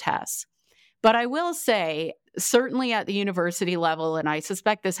retrieval tests. But I will say, certainly at the university level, and I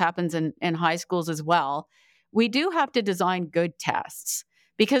suspect this happens in high schools as well, we do have to design good tests,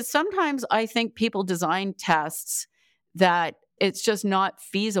 because sometimes I think people design tests that it's just not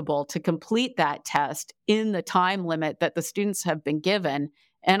feasible to complete that test in the time limit that the students have been given.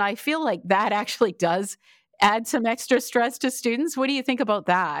 And I feel like that actually does add some extra stress to students. What do you think about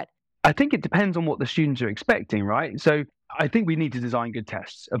that? I think it depends on what the students are expecting, right? So I think we need to design good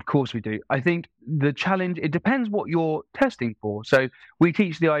tests. Of course we do. I think the challenge, it depends what you're testing for. So we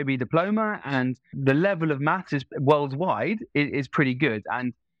teach the IB diploma, and the level of maths is worldwide is pretty good.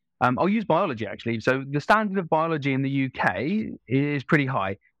 And I'll use biology actually. So the standard of biology in the UK is pretty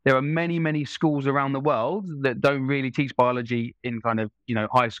high. There are many, many schools around the world that don't really teach biology in kind of,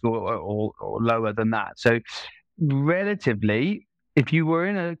 high school or lower than that. So relatively, if you were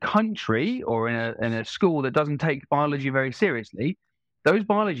in a country or in a school that doesn't take biology very seriously, those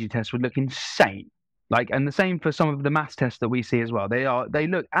biology tests would look insane. And the same for some of the maths tests that we see as well. They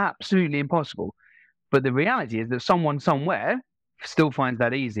look absolutely impossible. But the reality is that someone somewhere still finds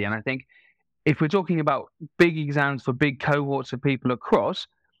that easy. And I think if we're talking about big exams for big cohorts of people across,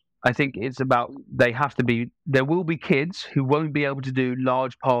 I think it's about there will be kids who won't be able to do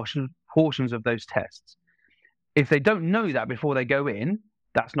large portions of those tests. If they don't know that before they go in,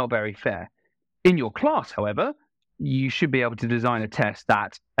 that's not very fair. In your class, however, you should be able to design a test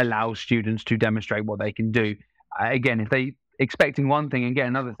that allows students to demonstrate what they can do. Again, if they expecting one thing and get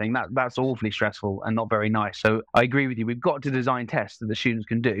another thing, that's awfully stressful and not very nice. So I agree with you. We've got to design tests that the students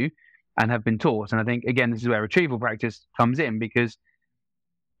can do and have been taught. And I think, again, this is where retrieval practice comes in, because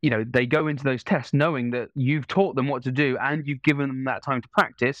they go into those tests knowing that you've taught them what to do and you've given them that time to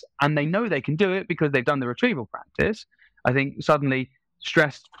practice, and they know they can do it because they've done the retrieval practice. I think suddenly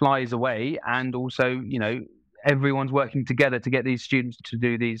stress flies away, and also, everyone's working together to get these students to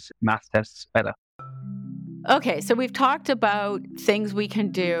do these math tests better. Okay, so we've talked about things we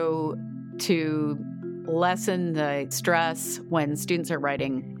can do to lessen the stress when students are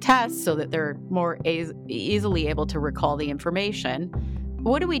writing tests so that they're more easily able to recall the information.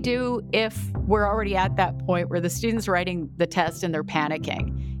 What do we do if we're already at that point where the student's writing the test and they're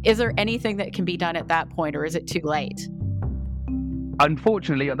panicking? Is there anything that can be done at that point, or is it too late?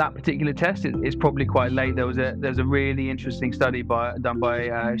 Unfortunately, on that particular test, it's probably quite late. There's a really interesting study done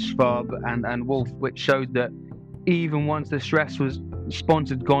by Schwab and Wolf, which showed that even once the stress response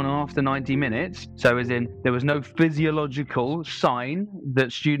had gone after 90 minutes, so as in there was no physiological sign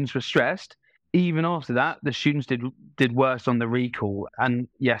that students were stressed, even after that, the students did worse on the recall. And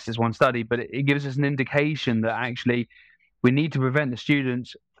yes, it's one study, but it gives us an indication that actually we need to prevent the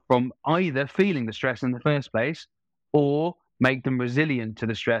students from either feeling the stress in the first place or make them resilient to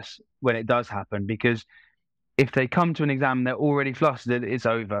the stress when it does happen. Because if they come to an exam and they're already flustered, it's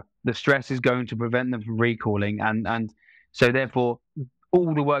over. The stress is going to prevent them from recalling. And so therefore,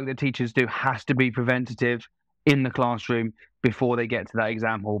 all the work that teachers do has to be preventative in the classroom before they get to that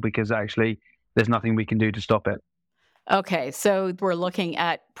exam hall, because actually there's nothing we can do to stop it. Okay, so we're looking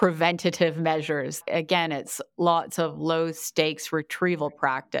at preventative measures. Again, it's lots of low stakes retrieval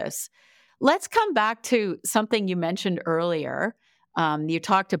practice. Let's come back to something you mentioned earlier. You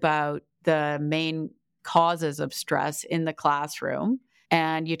talked about the main causes of stress in the classroom,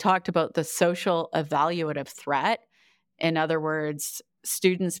 and you talked about the social evaluative threat. In other words,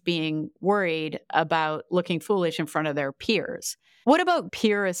 students being worried about looking foolish in front of their peers. What about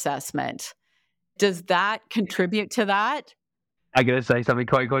peer assessment? Does that contribute to that? I'm going to say something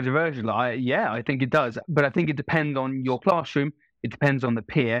quite controversial. Yeah, I think it does. But I think it depends on your classroom, it depends on the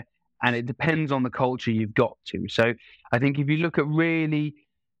peer, and it depends on the culture you've got to. So I think if you look at really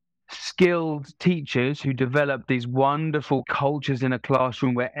skilled teachers who develop these wonderful cultures in a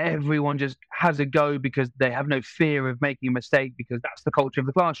classroom where everyone just has a go because they have no fear of making a mistake because that's the culture of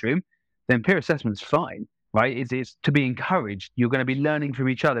the classroom, then peer assessment's fine, right? It's to be encouraged. You're going to be learning from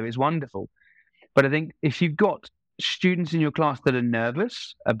each other. It's wonderful. But I think if you've got students in your class that are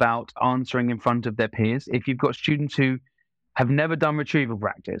nervous about answering in front of their peers, if you've got students who have never done retrieval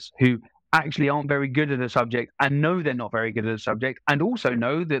practice, who actually aren't very good at a subject and know they're not very good at a subject, and also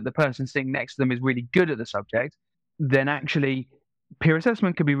know that the person sitting next to them is really good at the subject, then actually peer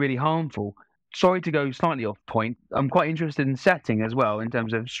assessment can be really harmful. Sorry to go slightly off point. I'm quite interested in setting as well in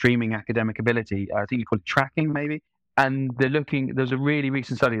terms of streaming academic ability. I think you call it tracking maybe. And there's a really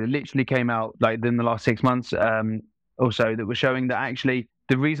recent study that literally came out like in the last 6 months or so that was showing that actually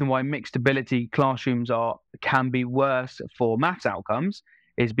the reason why mixed ability classrooms can be worse for maths outcomes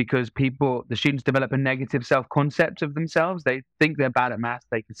is because the students develop a negative self-concept of themselves. They think they're bad at maths.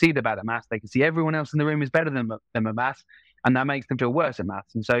 They can see they're bad at maths. They can see everyone else in the room is better than them at maths, and that makes them feel worse at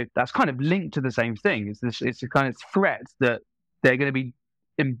maths. And so that's kind of linked to the same thing. It's a kind of threat that they're going to be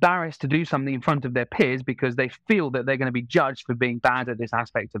embarrassed to do something in front of their peers because they feel that they're going to be judged for being bad at this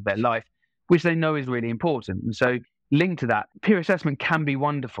aspect of their life, which they know is really important. And so linked to that, peer assessment can be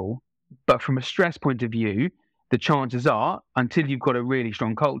wonderful, but from a stress point of view, the chances are, until you've got a really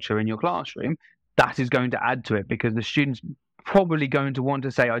strong culture in your classroom, that is going to add to it because the student's probably going to want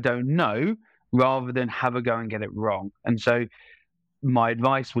to say, I don't know, rather than have a go and get it wrong. And so my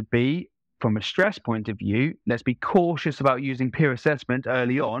advice would be, from a stress point of view, let's be cautious about using peer assessment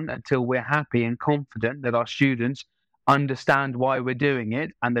early on until we're happy and confident that our students understand why we're doing it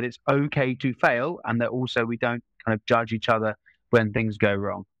and that it's okay to fail, and that also we don't kind of judge each other when things go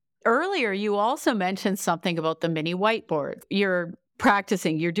wrong. Earlier, you also mentioned something about the mini whiteboard. You're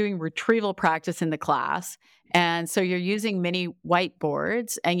doing retrieval practice in the class. And so you're using mini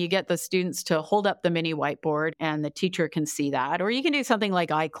whiteboards and you get the students to hold up the mini whiteboard and the teacher can see that. Or you can do something like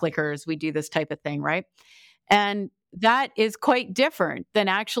eye clickers. We do this type of thing, right? And that is quite different than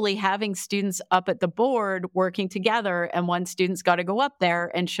actually having students up at the board working together and one student's got to go up there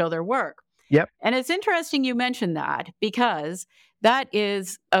and show their work. Yep. And it's interesting you mentioned that because that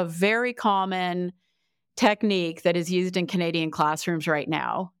is a very common technique that is used in Canadian classrooms right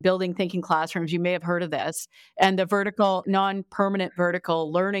now, building thinking classrooms. You may have heard of this, and the non-permanent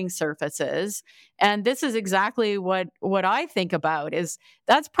vertical learning surfaces. And this is exactly what I think about is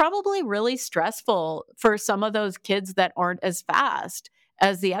that's probably really stressful for some of those kids that aren't as fast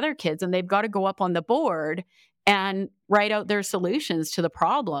as the other kids, and they've got to go up on the board and write out their solutions to the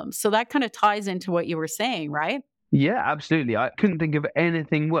problems. So that kind of ties into what you were saying, right? Yeah, absolutely. I couldn't think of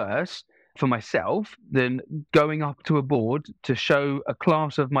anything worse for myself than going up to a board to show a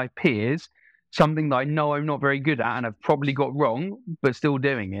class of my peers something that I know I'm not very good at and I've probably got wrong, but still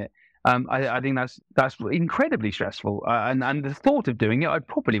doing it. I think that's incredibly stressful. And the thought of doing it, I'd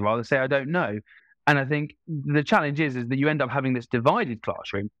probably rather say I don't know. And I think the challenge is that you end up having this divided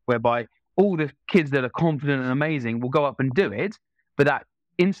classroom whereby all the kids that are confident and amazing will go up and do it, but that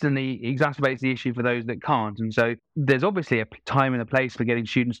instantly exacerbates the issue for those that can't. And so there's obviously a time and a place for getting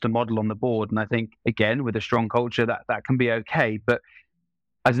students to model on the board. And I think, again, with a strong culture, that can be okay. But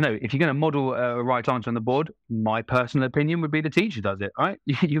I don't know, if you're going to model a right answer on the board, my personal opinion would be the teacher does it, right?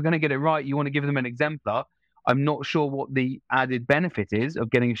 You're going to get it right. You want to give them an exemplar. I'm not sure what the added benefit is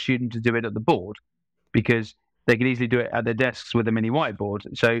of getting a student to do it at the board, because they could easily do it at their desks with a mini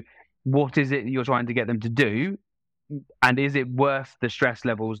whiteboard. So what is it you're trying to get them to do? And is it worth the stress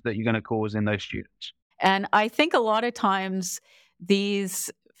levels that you're going to cause in those students? And I think a lot of times these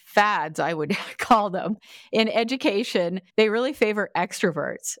fads, I would call them, in education, they really favor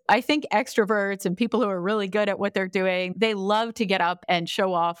extroverts. I think extroverts and people who are really good at what they're doing, they love to get up and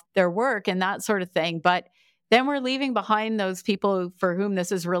show off their work and that sort of thing. But then we're leaving behind those people for whom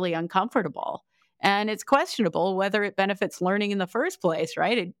this is really uncomfortable. And it's questionable whether it benefits learning in the first place,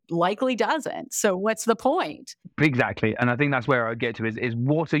 right? It likely doesn't. So what's the point? Exactly. And I think that's where I get to is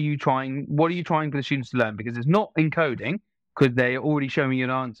what are you trying for the students to learn? Because it's not encoding, because they're already showing you an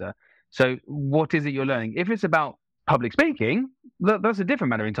answer. So what is it you're learning? If it's about public speaking, that's a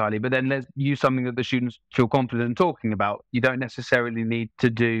different matter entirely. But then let's use something that the students feel confident talking about. You don't necessarily need to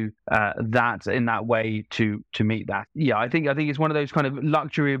do that in that way to meet that. Yeah, I think it's one of those kind of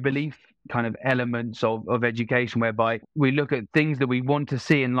luxury of belief kind of elements of education, whereby we look at things that we want to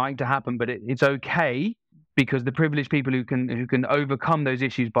see and like to happen, but it's okay because the privileged people who can overcome those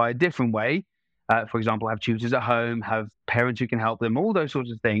issues by a different way, for example, have tutors at home, have parents who can help them, all those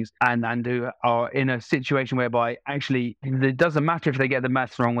sorts of things, and who are in a situation whereby actually it doesn't matter if they get the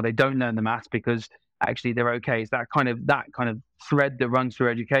maths wrong or they don't learn the maths, because actually they're okay. It's that kind of thread that runs through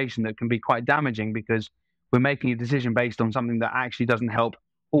education that can be quite damaging, because we're making a decision based on something that actually doesn't help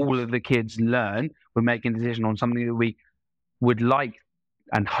all of the kids learn. We're making a decision on something that we would like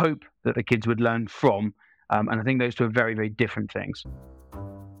and hope that the kids would learn from. And I think those two are very, very different things.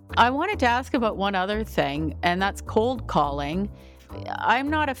 I wanted to ask about one other thing, and that's cold calling. I'm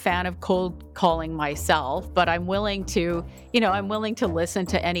not a fan of cold calling myself, but I'm willing to listen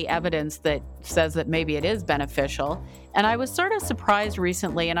to any evidence that says that maybe it is beneficial. And I was sort of surprised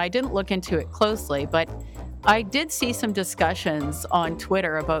recently, and I didn't look into it closely, but I did see some discussions on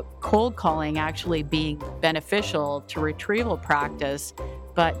Twitter about cold calling actually being beneficial to retrieval practice,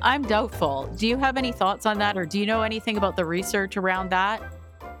 but I'm doubtful. Do you have any thoughts on that, or do you know anything about the research around that?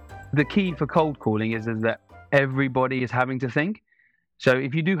 The key for cold calling is that everybody is having to think. So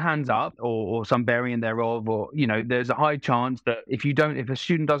if you do hands up or some variant thereof, or there's a high chance that if a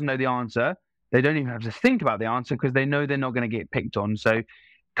student doesn't know the answer, they don't even have to think about the answer because they know they're not going to get picked on. So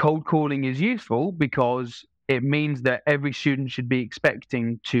cold calling is useful because it means that every student should be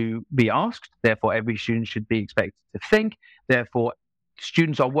expecting to be asked. Therefore, every student should be expected to think. Therefore,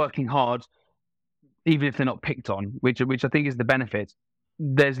 students are working hard, even if they're not picked on, which I think is the benefit.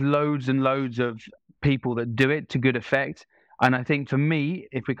 There's loads and loads of people that do it to good effect. And I think for me,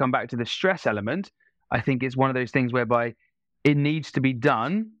 if we come back to the stress element, I think it's one of those things whereby it needs to be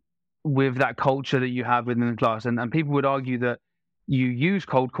done with that culture that you have within the class. And people would argue that you use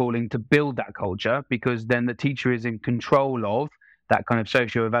cold calling to build that culture, because then the teacher is in control of that kind of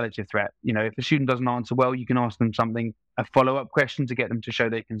socio-evaluative threat. If a student doesn't answer well, you can ask them a follow-up question to get them to show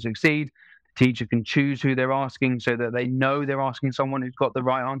they can succeed. The teacher can choose who they're asking so that they know they're asking someone who's got the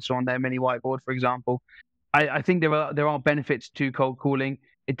right answer on their mini whiteboard, for example. I think there are benefits to cold calling.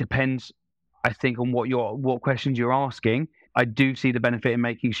 It depends, I think, on what questions you're asking. I do see the benefit in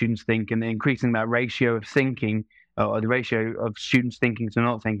making students think and increasing that ratio of thinking, or the ratio of students thinking to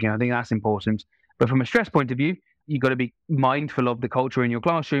not thinking. I think that's important. But from a stress point of view, you've got to be mindful of the culture in your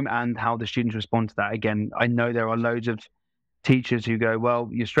classroom and how the students respond to that. Again, I know there are loads of teachers who go, well,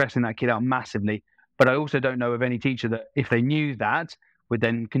 you're stressing that kid out massively. But I also don't know of any teacher that, if they knew that, would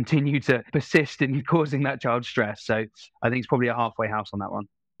then continue to persist in causing that child stress. So I think it's probably a halfway house on that one.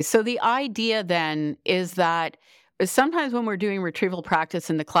 So the idea then is that sometimes when we're doing retrieval practice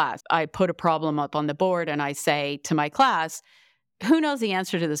in the class, I put a problem up on the board and I say to my class, who knows the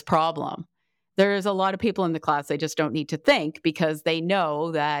answer to this problem? There's a lot of people in the class, they just don't need to think because they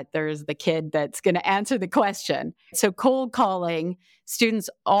know that there's the kid that's going to answer the question. So cold calling, students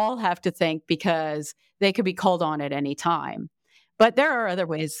all have to think because they could be called on at any time. But there are other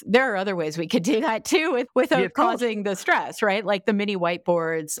ways we could do that too without causing the stress, right? Like the mini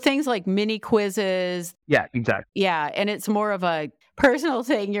whiteboards, things like mini quizzes. Yeah, exactly. Yeah. And it's more of a personal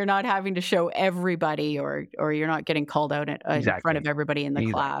thing. You're not having to show everybody, or you're not getting called out in front of Exactly. everybody in the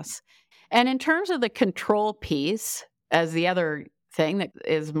Exactly. class. And in terms of the control piece, as the other thing that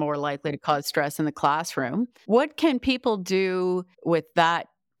is more likely to cause stress in the classroom, what can people do with that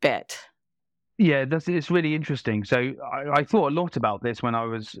bit? Yeah, it's really interesting. So I thought a lot about this when I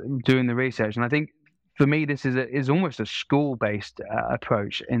was doing the research, and I think for me this is almost a school-based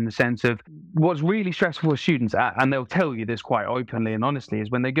approach in the sense of what's really stressful for students, and they'll tell you this quite openly and honestly,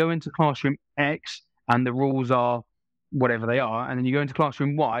 is when they go into classroom X and the rules are whatever they are, and then you go into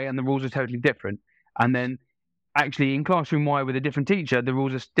classroom Y and the rules are totally different, and then actually in classroom Y with a different teacher, the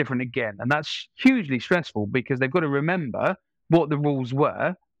rules are different again. And that's hugely stressful because they've got to remember what the rules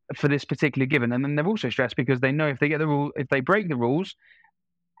were for this particular given. And then they're also stressed because they know if they get the rule, if they break the rules,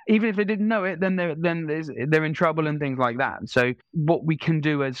 even if they didn't know it, then they're in trouble and things like that. So what we can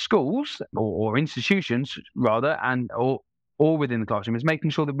do as schools or institutions rather, or within the classroom is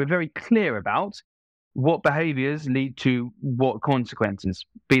making sure that we're very clear about what behaviors lead to what consequences,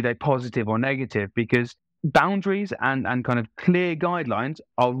 be they positive or negative, because boundaries and kind of clear guidelines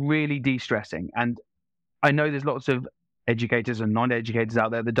are really de-stressing. And I know there's lots of educators and non-educators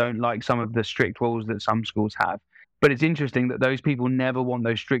out there that don't like some of the strict rules that some schools have. But it's interesting that those people never want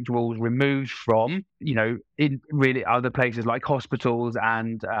those strict rules removed from, in really other places like hospitals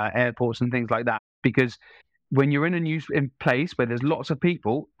and airports and things like that. Because when you're in a new place where there's lots of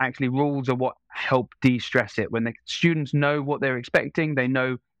people, actually rules are what help de-stress it. When the students know what they're expecting, they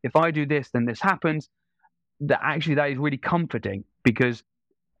know if I do this, then this happens. That is really comforting because,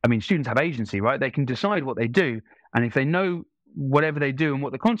 I mean, students have agency, right? They can decide what they do. And if they know whatever they do and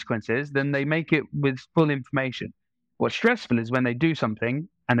what the consequence is, then they make it with full information. What's stressful is when they do something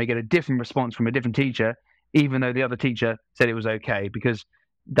and they get a different response from a different teacher, even though the other teacher said it was okay, because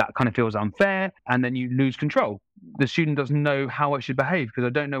that kind of feels unfair. And then you lose control. The student doesn't know how I should behave because I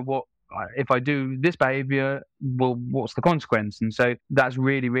don't know if I do this behavior, well, what's the consequence? And so that's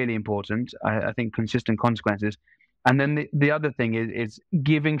really, really important. I think consistent consequences. And then the other thing is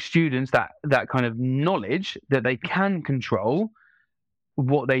giving students that kind of knowledge that they can control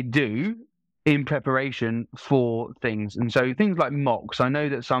what they do in preparation for things. And so things like mocks, I know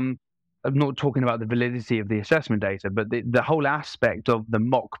that I'm not talking about the validity of the assessment data, but the whole aspect of the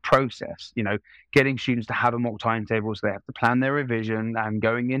mock process, getting students to have a mock timetable so they have to plan their revision and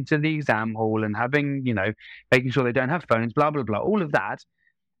going into the exam hall and having, making sure they don't have phones, blah, blah, blah, all of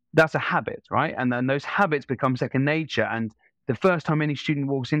that's a habit, right? And then those habits become second nature. And the first time any student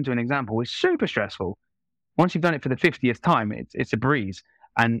walks into an exam hall is super stressful. Once you've done it for the 50th time, it's a breeze.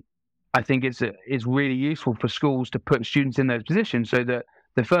 And I think it's really useful for schools to put students in those positions so that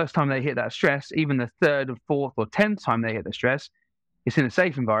the first time they hit that stress, even the third or fourth or 10th time they hit the stress, it's in a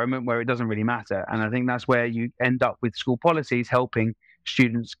safe environment where it doesn't really matter. And I think that's where you end up with school policies helping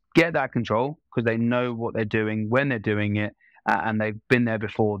students get that control because they know what they're doing, when they're doing it, and they've been there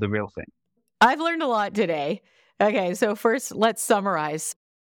before, the real thing. I've learned a lot today. Okay, so first, let's summarize.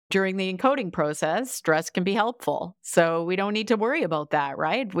 During the encoding process, stress can be helpful. So we don't need to worry about that,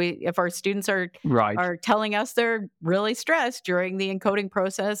 right? If our students are telling us they're really stressed during the encoding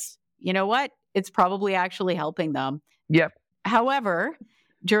process, you know what? It's probably actually helping them. Yep. However,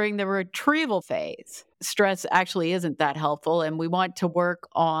 during the retrieval phase, stress actually isn't that helpful. And we want to work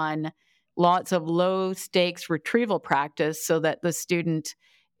on lots of low stakes retrieval practice so that the student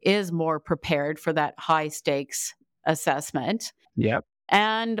is more prepared for that high stakes assessment. Yep.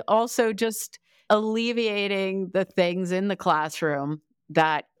 And also just alleviating the things in the classroom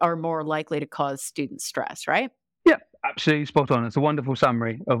that are more likely to cause student stress, right? Yeah, absolutely spot on. It's a wonderful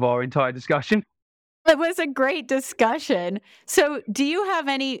summary of our entire discussion. It was a great discussion. So do you have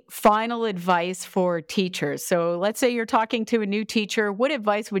any final advice for teachers? So let's say you're talking to a new teacher. What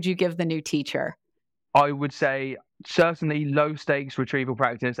advice would you give the new teacher? I would say certainly low stakes retrieval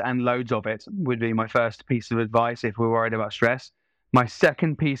practice and loads of it would be my first piece of advice if we're worried about stress. My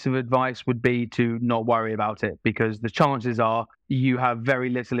second piece of advice would be to not worry about it because the chances are you have very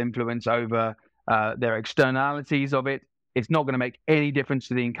little influence over their externalities of it. It's not going to make any difference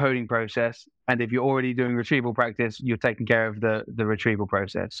to the encoding process. And if you're already doing retrieval practice, you're taking care of the retrieval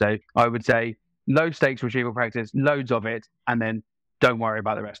process. So I would say low stakes retrieval practice, loads of it, and then don't worry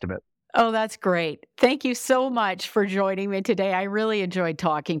about the rest of it. Oh, that's great. Thank you so much for joining me today. I really enjoyed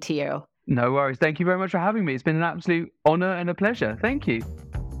talking to you. No worries. Thank you very much for having me. It's been an absolute honor and a pleasure. Thank you.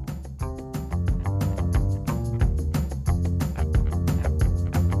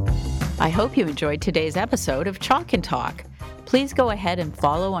 I hope you enjoyed today's episode of Chalk and Talk. Please go ahead and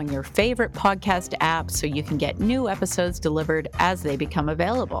follow on your favorite podcast app so you can get new episodes delivered as they become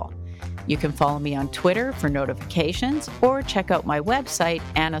available. You can follow me on Twitter for notifications or check out my website,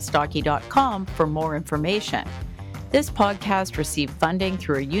 annastocky.com, for more information. This podcast received funding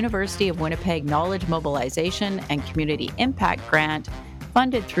through a University of Winnipeg Knowledge Mobilization and Community Impact Grant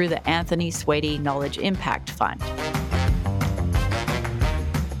funded through the Anthony Swady Knowledge Impact Fund.